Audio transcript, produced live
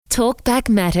Talkback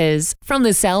Matters from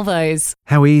the Salvos.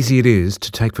 How easy it is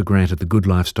to take for granted the good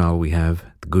lifestyle we have,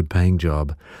 the good paying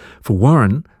job. For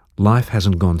Warren, life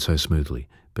hasn't gone so smoothly,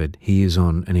 but he is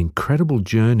on an incredible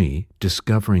journey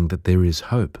discovering that there is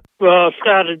hope. Well, I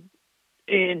started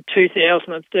in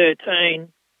 2013.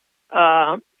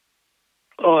 I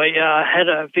had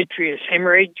a vitreous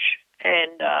hemorrhage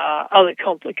and other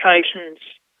complications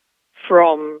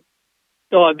from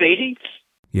diabetes.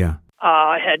 Yeah.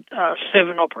 I had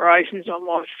 7 operations on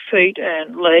my feet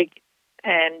and leg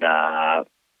and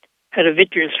had a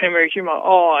vitreous hemorrhage in my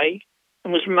eye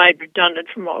and was made redundant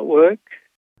from my work.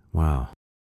 Wow.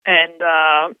 And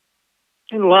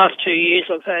in the last 2 years,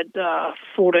 I've had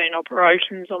 14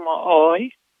 operations on my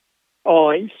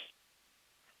eyes.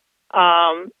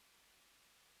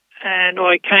 And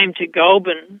I came to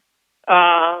Goulburn.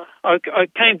 I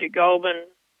came to Goulburn.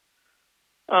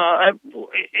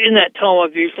 In that time,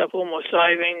 I've used up all my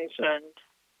savings and,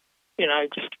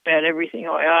 just about everything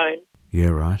I own. Yeah,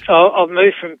 right. So I've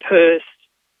moved from Perth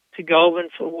to Goulburn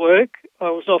for work. I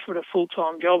was offered a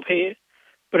full-time job here.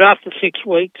 But after 6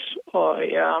 weeks, I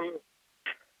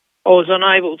was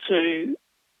unable to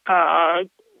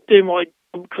do my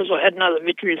job because I had another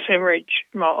vitreous hemorrhage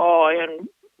in my eye and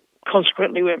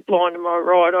consequently went blind in my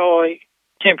right eye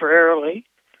temporarily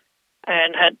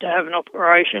and had to have an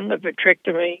operation, a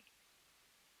vitrectomy,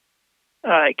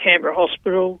 at Canberra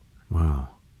Hospital. Wow.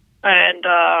 And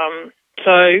I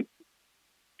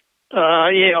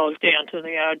was down to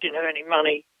I didn't have any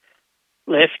money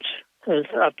left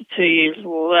after 2 years of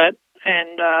all that.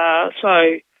 And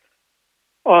so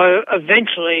I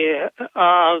eventually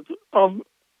I've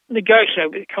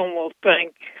negotiated with the Commonwealth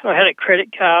Bank. I had a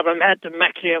credit card. I had to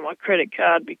max out my credit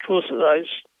card because of those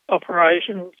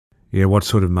operations. Yeah, what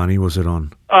sort of money was it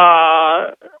on?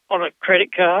 On a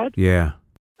credit card. Yeah.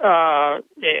 I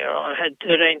had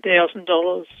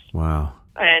 $13,000. Wow.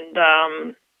 And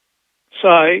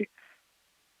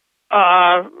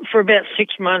for about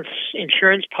 6 months,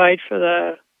 insurance paid for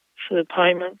the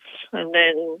payments, and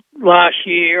then last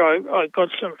year I got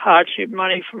some hardship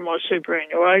money from my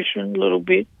superannuation, a little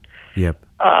bit. Yep.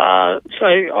 So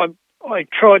I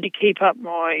tried to keep up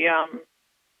my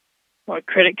my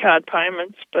credit card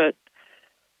payments, but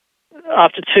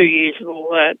after 2 years of all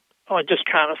that, I just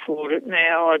can't afford it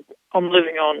now. I'm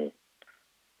living on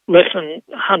less than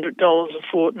 $100 a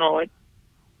fortnight.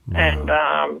 Wow. And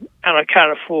I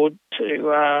can't afford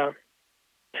to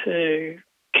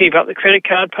keep up the credit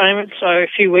card payments. So a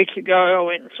few weeks ago, I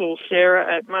went and saw Sarah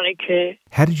at MoneyCare.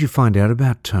 How did you find out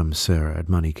about Sarah at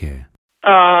MoneyCare?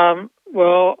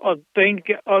 Well,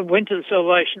 I went to the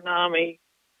Salvation Army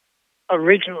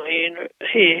originally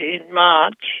here in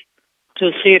March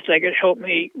to see if they could help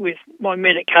me with my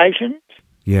medications.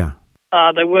 Yeah.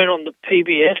 They weren't on the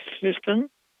PBS system,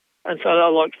 and so they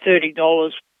were like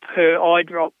 $30 per eye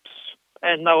drops,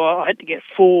 and I had to get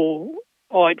 4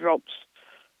 eye drops,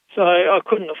 so I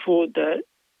couldn't afford that.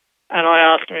 And I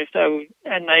asked them if they would,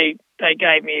 and they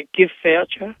gave me a gift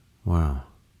voucher. Wow.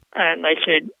 And they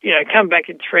said, come back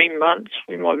in 3 months,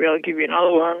 we might be able to give you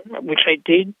another one, which they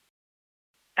did.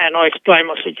 And I explained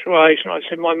my situation. I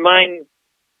said my main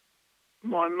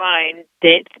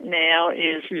debt now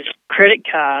is this credit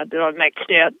card that I maxed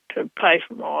out to pay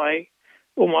for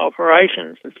all my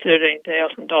operations at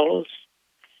 $13,000.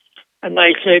 And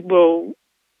they said, well,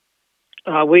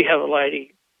 we have a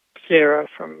lady, Sarah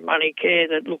from MoneyCare,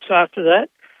 that looks after that.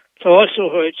 So I saw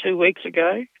her 2 weeks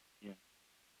ago.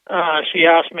 Yeah. She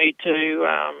asked me to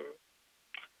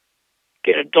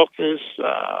get a doctor's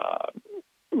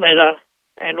letter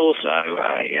and also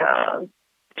a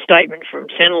statement from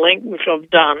Centrelink, which I've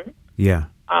done. Yeah.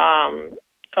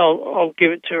 I'll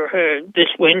give it to her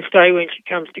this Wednesday when she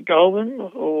comes to Goulburn,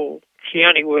 or she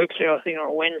only works there, I think, on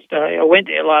a Wednesday. I went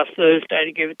there last Thursday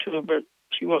to give it to her, but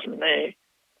she wasn't there.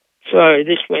 So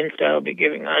this Wednesday I'll be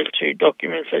giving those 2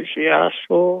 documents that she asked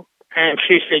for. And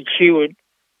she said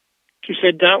she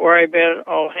said, don't worry about it,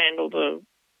 I'll handle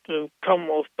the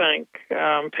Commonwealth Bank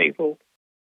people.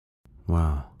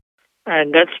 Wow.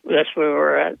 And that's where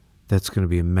we're at. That's going to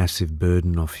be a massive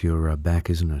burden off your back,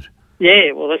 isn't it?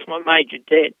 Yeah, well, that's my major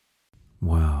debt.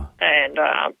 Wow. And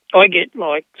I get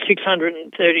like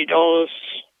 $630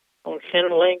 on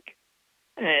Centrelink,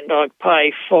 and I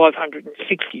pay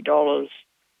 $560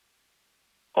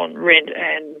 on rent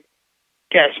and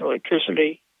gas and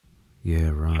electricity. Yeah,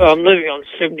 right. So I'm living on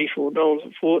 $74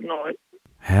 a fortnight.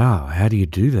 How? How do you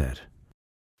do that?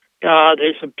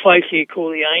 There's a place here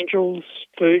called the Angels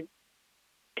Food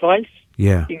Place.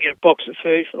 Yeah. You can get a box of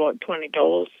food for like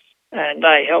 $20, and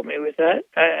they help me with that.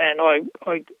 And I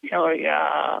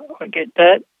get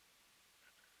that.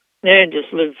 Yeah, and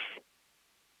just live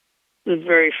live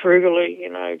very frugally,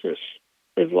 just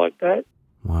live like that.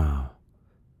 Wow.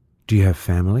 Do you have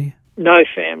family? No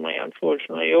family,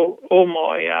 unfortunately. All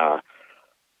my, I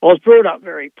was brought up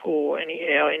very poor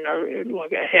anyhow,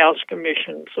 like a house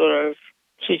commission sort of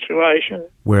situation.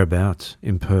 Whereabouts?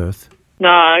 In Perth?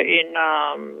 No,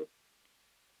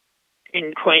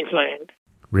 in Queensland.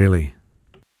 Really?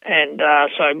 And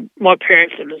so my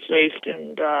parents are deceased,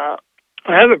 and I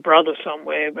have a brother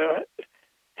somewhere, but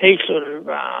he's sort of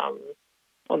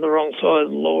on the wrong side of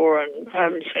the law, and I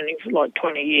haven't seen him for like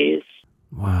 20 years.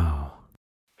 Wow.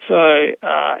 So,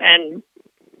 and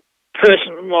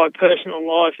my personal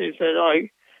life is that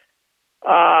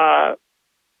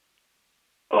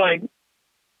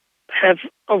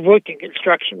I've worked in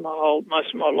construction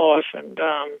most of my life, and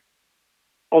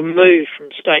I've moved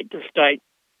from state to state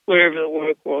wherever the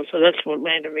work was. So that's what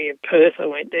landed me in Perth. I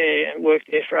went there and worked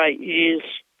there for 8 years,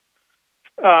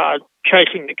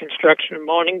 chasing the construction and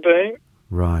mining boom.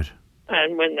 Right.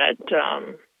 And when that,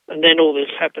 and then all this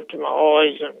happened to my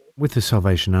eyes. And with the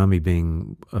Salvation Army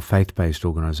being a faith-based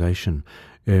organisation,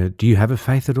 do you have a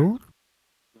faith at all?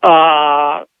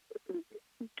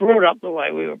 Brought up the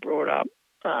way we were brought up,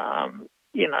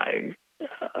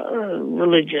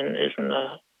 religion isn't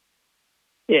a.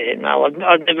 Yeah, no,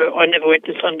 I never went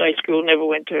to Sunday school, never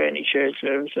went to any church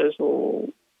services, or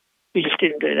we just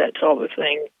didn't do that type of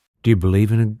thing. Do you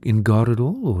believe in God at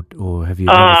all, or have you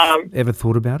ever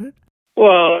thought about it?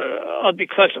 Well, I'd be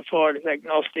classified as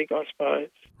agnostic, I suppose.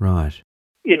 Right.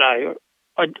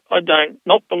 I don't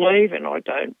not believe, and I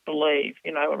don't believe,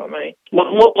 you know what I mean?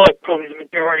 Not like probably the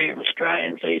majority of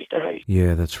Australians these days.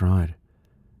 Yeah, that's right.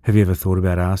 Have you ever thought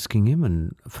about asking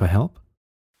him for help?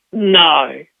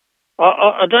 No.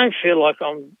 I don't feel like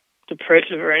I'm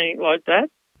depressive or anything like that.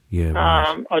 Yeah,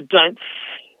 right.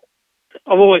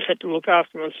 I've always had to look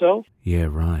after myself. Yeah,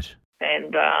 right.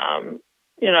 And,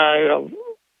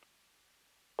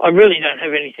 I really don't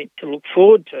have anything to look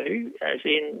forward to, as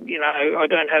in, I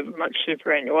don't have much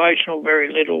superannuation or very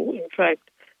little. In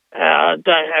fact, I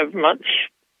don't have much,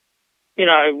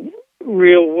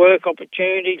 real work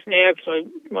opportunities now because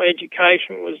my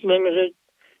education was limited.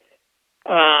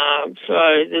 So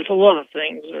there's a lot of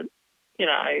things that,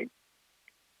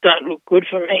 don't look good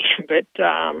for me. But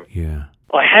yeah.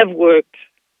 I have worked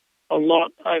a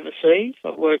lot overseas.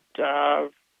 I've worked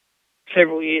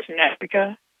several years in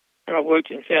Africa, and I've worked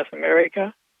in South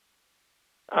America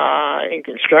in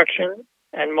construction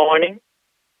and mining.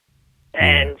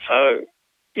 And so,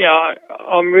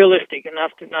 I'm realistic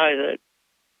enough to know that,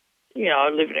 I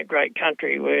live in a great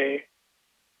country where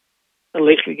at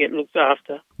least we get looked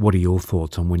after. What are your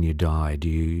thoughts on when you die? Do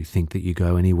you think that you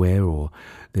go anywhere, or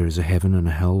there is a heaven and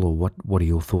a hell, or what are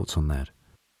your thoughts on that?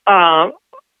 I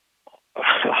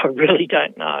really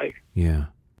don't know. Yeah.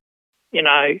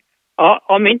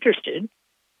 I'm interested.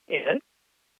 Yeah.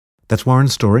 That's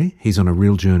Warren's story. He's on a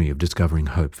real journey of discovering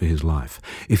hope for his life.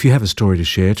 If you have a story to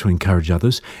share to encourage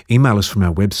others, email us from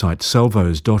our website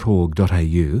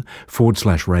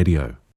salvos.org.au/radio.